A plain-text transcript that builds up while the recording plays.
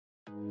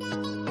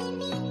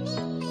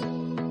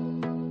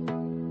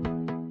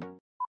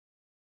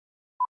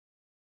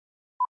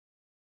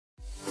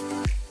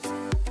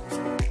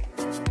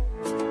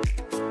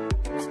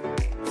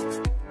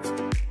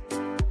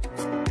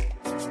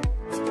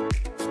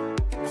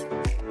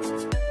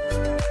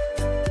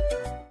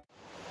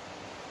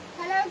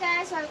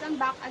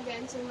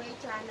again to my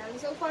channel.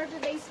 So, for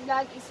today's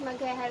vlog is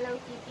mag-Hello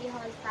Kitty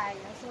haul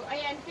tayo. So,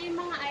 ayan, ito yung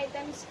mga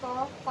items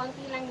ko.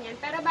 Konti lang yan.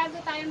 Pero bago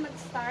tayo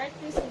mag-start,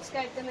 please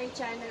subscribe to my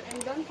channel and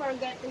don't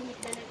forget to hit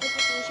the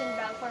notification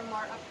bell for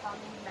more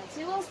upcoming vlogs.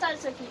 We will start,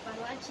 so keep on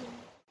watching.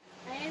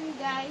 Ayan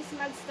guys,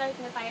 mag-start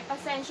na tayo.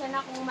 Pasensya na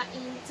kung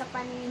mainit sa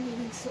paningin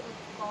yung suot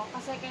ko.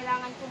 Kasi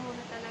kailangan ko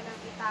muna talagang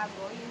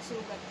itago yung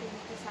sugat ko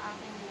dito sa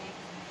aking neck.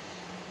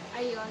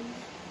 Ayun.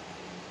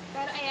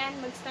 Pero ayan,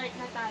 mag-start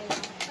na tayo.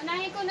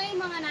 Unahin ko na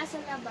yung mga nasa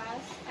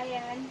labas.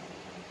 Ayan.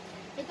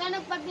 Ito,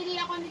 nagpabili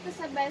ako nito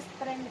sa best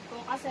friend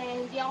ko kasi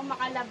hindi ako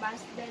makalabas.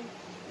 Then,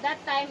 that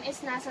time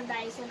is nasa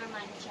Daiso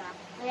naman siya.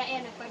 Kaya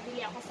ayan, nagpabili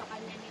ako sa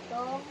kanya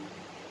nitong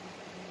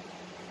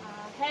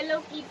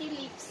Hello Kitty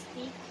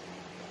lipstick.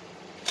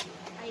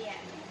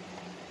 Ayan.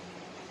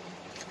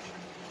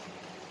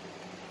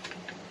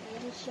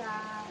 Ayan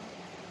siya.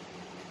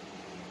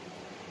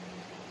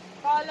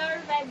 Color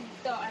red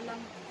to, alam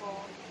ko.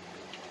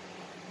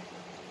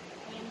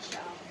 Ayan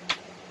siya.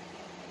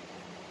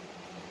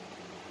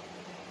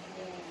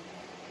 Ayan.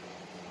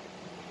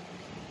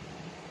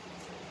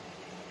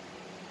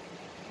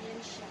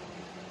 Ayan siya.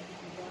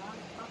 Diba?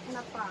 Pack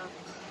na pack.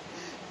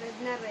 Red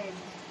na red.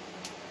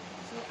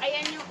 So,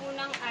 ayan yung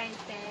unang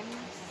item.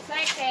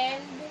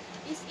 Second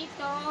is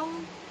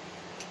itong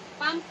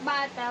pump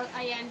bottle.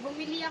 Ayan.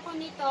 Bumili ako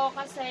nito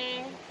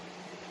kasi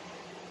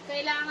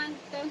kailangan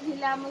ito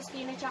nila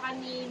Moschino tsaka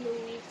ni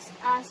Louis.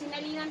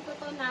 Sinalinan ko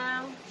to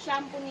ng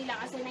shampoo nila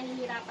kasi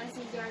nahihirapan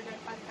si Jordan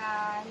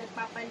pagka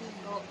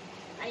nagpapaligo.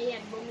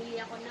 Ayan, bumili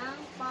ako ng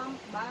pump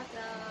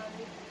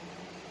bottle.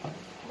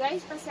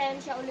 Guys,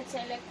 pasensya ulit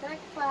sa electric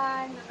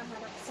fan.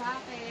 Nakaharap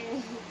sa akin.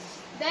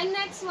 Then,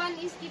 next one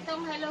is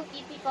itong Hello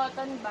Kitty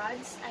cotton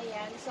buds.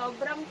 Ayan,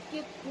 sobrang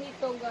cute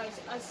nito guys.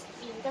 As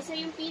in.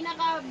 Kasi yung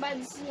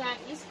pinaka-buds niya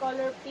is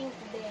color pink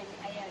din.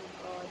 Ayan,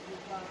 o,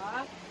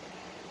 diba?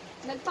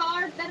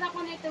 Nagpa-order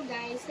ako nito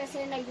guys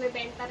kasi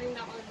nagbebenta rin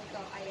ako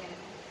nito. Ayan.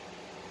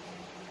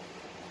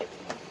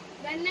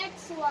 The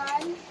next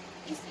one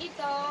is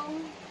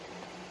itong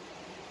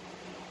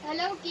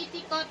Hello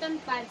Kitty cotton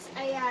pads.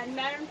 Ayan,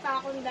 meron pa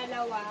akong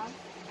dalawa.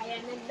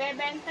 Ayan,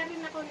 nagbebenta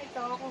rin ako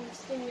nito. Kung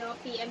gusto nyo,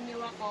 PM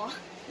nyo ako.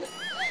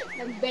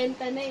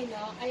 Nagbenta na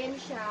no? Ayan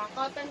siya,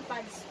 cotton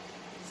pads.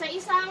 Sa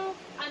isang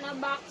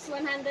box,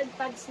 100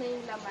 pads na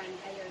yung laman.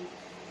 Ayun.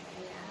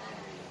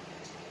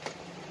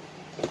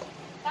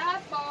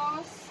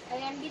 Tapos,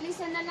 ayan,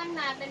 bilisan na lang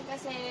natin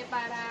kasi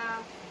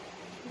para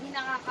hindi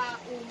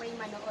nakakaumay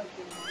manood.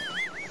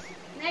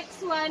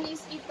 Next one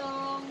is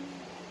itong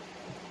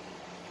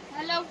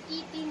Hello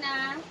Kitty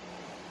na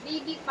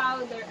baby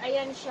powder.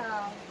 Ayan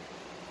siya.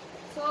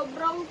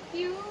 Sobrang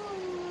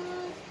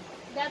cute.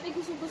 Dati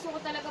gusto ko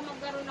talaga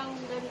magkaroon ng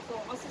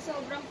ganito kasi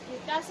sobrang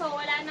cute. Kaso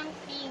wala nang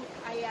pink.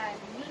 Ayan,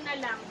 blue na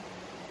lang.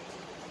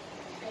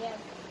 Ayan.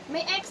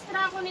 May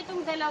extra ako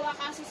nitong dalawa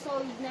kasi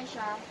sold na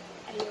siya.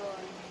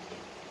 Ayun.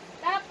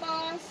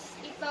 Tapos,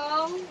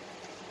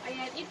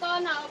 ayan, ito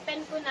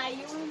na-open ko na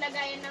yung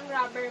lagayan ng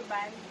rubber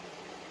band.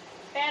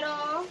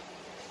 Pero,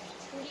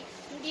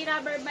 hindi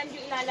rubber band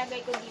yung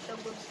ilalagay ko dito,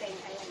 good thing.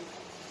 Ayan.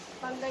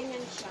 Pang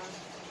ganyan siya.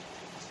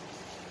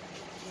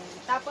 Ayan.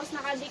 Tapos,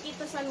 nakadikit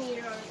ito sa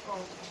mirror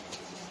ko.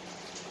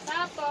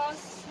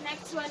 Tapos,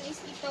 next one is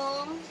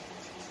itong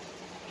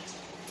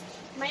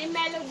may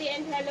Melody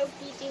and Hello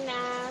Kitty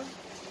na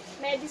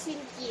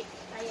medicine kit.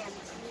 Ayan.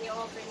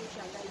 I-open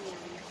siya. Ganyan.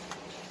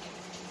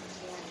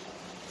 Ayan.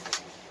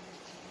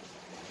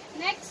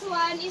 Next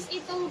one is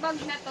itong bag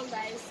na to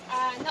guys.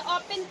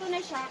 Na-open ko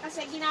na siya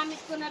kasi ginamit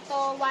ko na to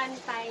one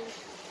time.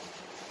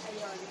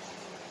 Ayun.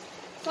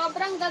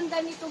 Sobrang ganda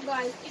nito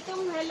guys.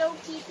 Itong Hello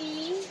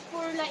Kitty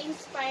Purla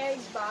inspired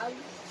bag.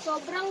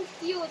 Sobrang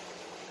cute.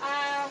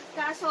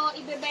 Kaso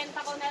ibebenta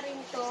ko na rin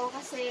to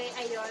kasi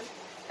ayun.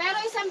 Pero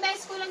isang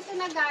beses ko lang ito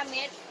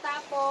nagamit.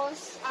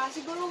 Tapos,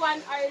 siguro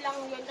 1 hour lang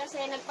yun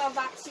kasi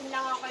nagpa-vaccine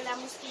lang ako kay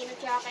Moschino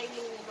tsaka kay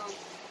Lino.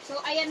 So,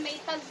 ayan, may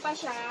tag pa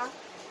siya.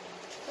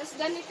 Tapos,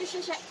 ganito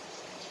siya.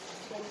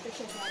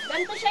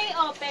 Ganito siya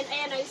i-open.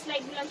 Ayan,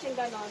 i-slide mo lang siya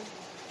ganon.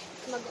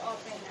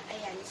 Mag-open na.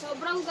 Ayan.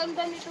 Sobrang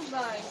ganda nito,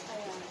 guys.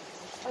 Ayan.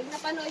 Pag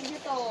napanood nyo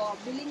to,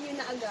 bilhin nyo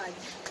na agad.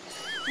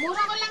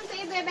 Mura ko lang ito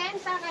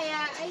ibebenta,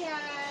 kaya,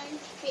 ayan,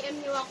 PM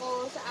nyo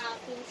ako sa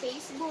aking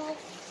Facebook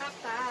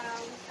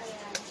account.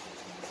 Ayan.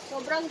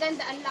 Sobrang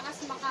ganda. Ang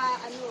lakas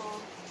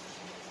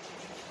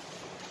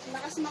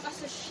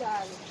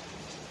makasosyal.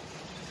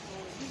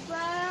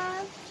 Diba?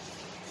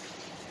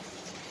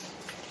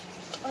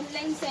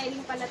 Online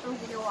selling pala itong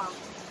ginawa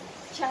ko.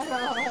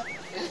 Charot.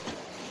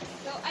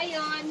 So,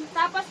 ayun.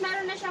 Tapos,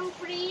 meron na siyang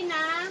free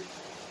na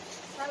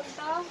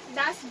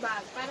dust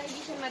bag para hindi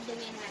siya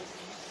madumihan.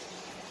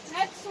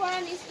 Next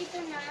one is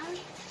ito na.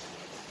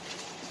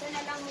 Ito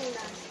na lang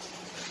muna.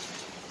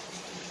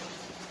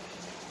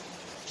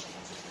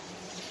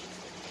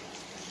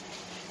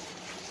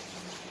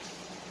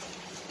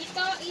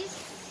 Ito is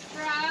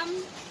from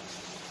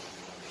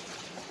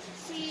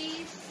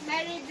si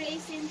Mary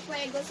Grace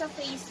Fuego sa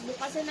Facebook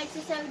kasi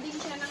nagsisell din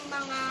siya ng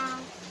mga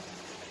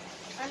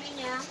ano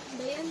niya,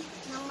 ba yun?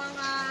 Ng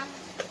mga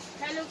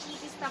Hello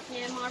Kitty stuff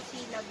niya, yung mga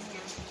free-love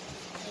niya.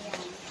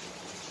 Ayan.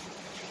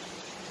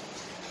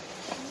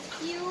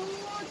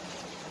 Cute!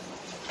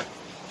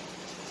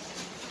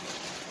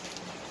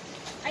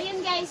 Ayun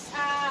guys,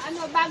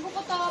 bago ko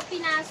to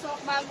pinasok,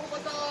 bago ko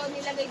to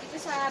nilagay dito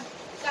sa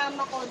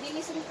kama ko,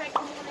 dinisinfect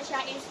ko muna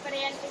siya,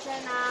 insprayan ko siya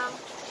ng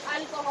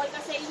alcohol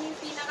kasi yun yung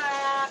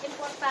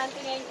pinaka-importante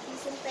ngayon,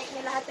 disinfect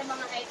niya lahat ng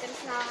mga items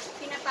na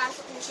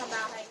pinapasok niyo sa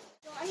bahay.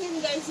 So ayun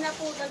guys,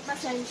 naputol,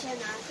 pasensya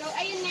na. So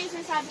ayun nga yung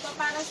sinasabi ko,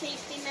 para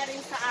safety na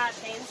rin sa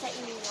atin, sa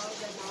inyo,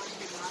 gano'n,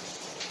 diba?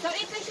 So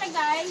ito siya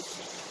guys,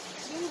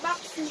 yung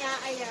box niya,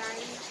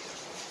 ayan.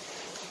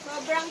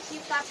 Sobrang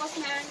cute, tapos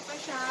meron pa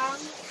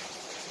siyang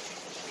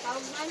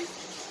tawag man,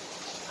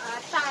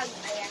 tag.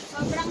 Ayan.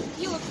 Sobrang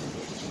cute.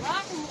 Diba?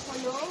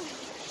 Kumukulog.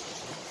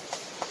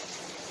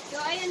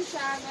 So, ayan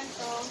siya.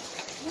 Ganito.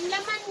 Yung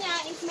laman niya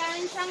is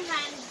meron siyang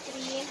hand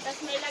cream.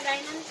 Tapos may lagay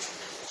ng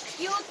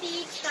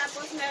cuties.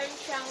 Tapos meron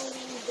siyang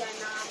ring dyan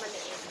na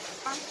maliit.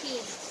 Pang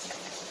kids.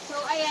 So,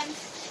 ayan.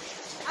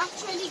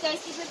 Actually,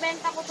 guys,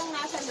 ibibenta ko itong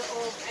nasa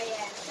loob.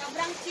 Ayan.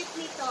 Sobrang cute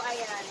nito.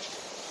 Ayan.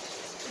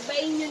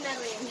 Ibayin nyo na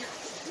rin.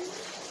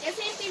 Kasi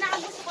yung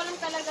pinakagusto ko lang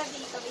talaga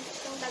dito is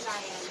itong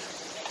lagayan.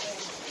 Ayan.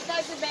 Ito,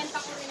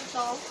 ibibenta ko rin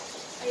ito.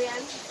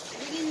 Ayan.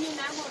 Bilhin nyo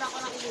na. Mura ko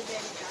lang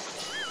ibibenta.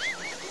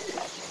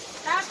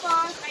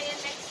 Tapos, ayan,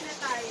 next na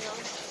tayo.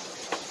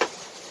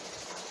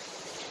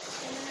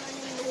 Ayan na naman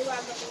yung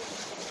nahiwaga ko.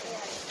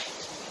 Ayan.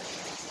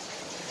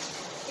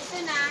 Ito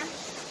na.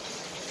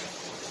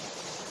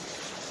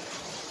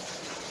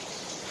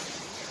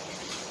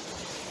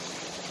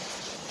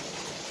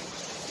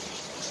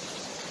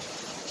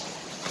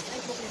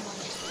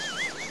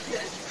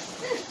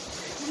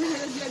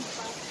 Nalaglag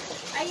pa.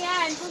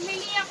 Ayan,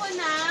 bumili ako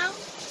ng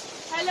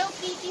Hello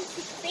Kitty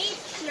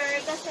stapler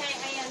kasi,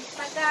 ayan,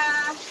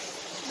 pagka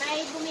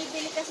may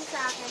bumibili kasi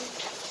sa akin,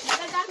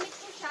 nagagamit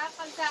ko siya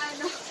pagka,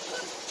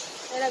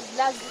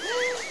 nalaglag.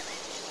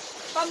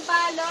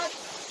 Pambalot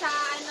sa,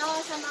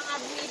 sa mga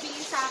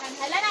bumibili sa akin.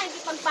 Hala na, hindi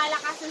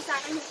pagpalakasan sa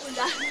akin yung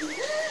ulan.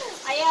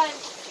 Ayan.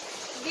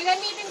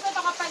 Gagamitin ko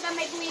to kapag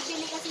may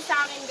bumibili kasi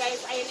sa akin,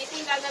 guys. Ayan, ito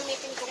yung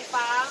gagamitin kong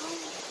pang,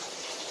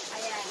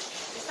 ayan,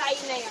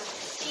 design na yan.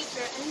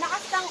 Stapler. Ang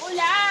lakas ng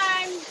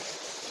ulan!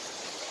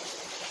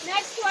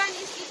 Next one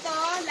is ito,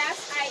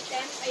 last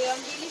item. Ayun,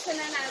 bilisan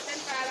na natin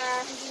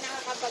para hindi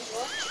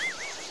nakakabago.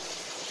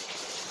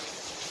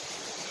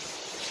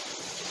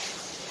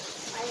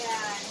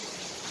 Ayan.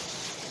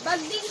 Bag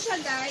din siya,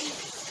 guys.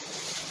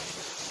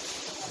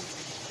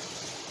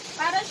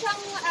 Para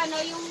siyang,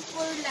 yung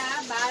purla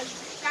bag.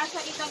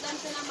 Kaso ito,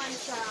 ganito naman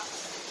siya.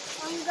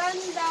 Ang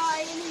ganda.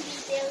 Ayan yung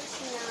details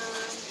niya.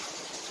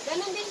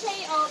 Ganon din siya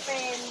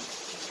i-open.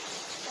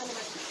 Ano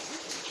ba?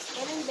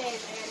 Ganon din.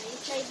 Ayan.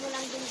 I-slide mo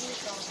lang din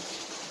dito.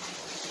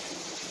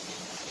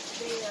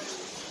 Ayan.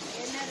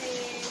 Ayan na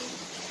rin.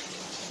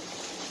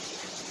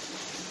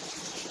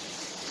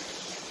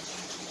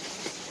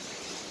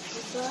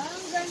 Diba?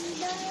 Ang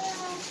ganda.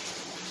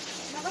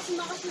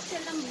 Makas-makasit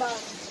siya ng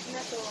bag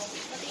na to.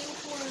 Pati yung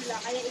pula.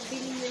 Kaya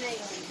ibili nyo na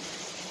yun.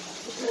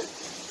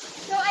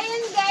 So,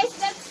 ayun guys.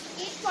 That's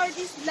it for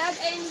this vlog.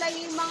 Ayun lang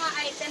yung mga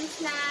items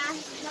na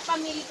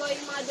napamili ko,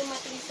 yung mga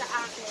dumating sa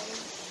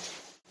akin.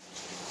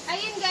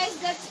 Ayun guys,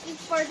 that's it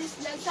for this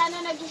vlog. Sana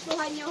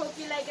nagustuhan nyo. Hope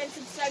you like and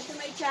subscribe to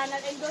my channel.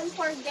 And don't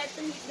forget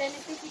to hit the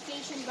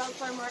notification bell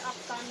for more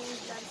upcoming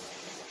vlogs.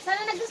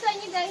 Sana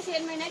nagustuhan nyo guys. See you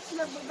in my next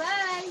vlog.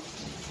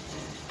 Bye-bye!